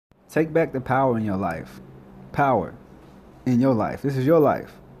Take back the power in your life. Power in your life. This is your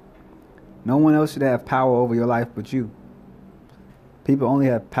life. No one else should have power over your life but you. People only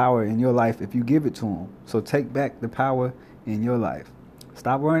have power in your life if you give it to them. So take back the power in your life.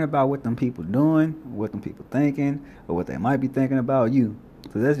 Stop worrying about what them people doing, what them people thinking, or what they might be thinking about you.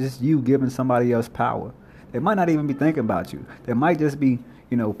 So that's just you giving somebody else power. They might not even be thinking about you. They might just be,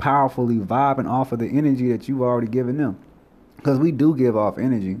 powerfully vibing off of the energy that you've already given them. Because we do give off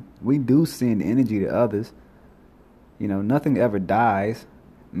energy. We do send energy to others. Nothing ever dies.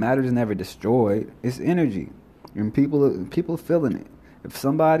 Matter is never destroyed. It's energy. And people feeling it. If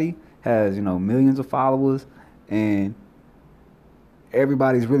somebody has, millions of followers and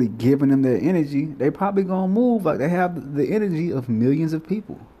everybody's really giving them their energy, they probably gonna move like they have the energy of millions of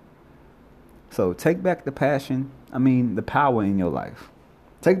people. So take back the the power in your life.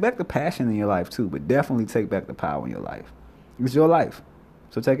 Take back the passion in your life too, but definitely take back the power in your life. It's your life.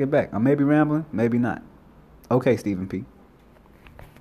 So take it back. I may be rambling, maybe not. Okay, Stephen P.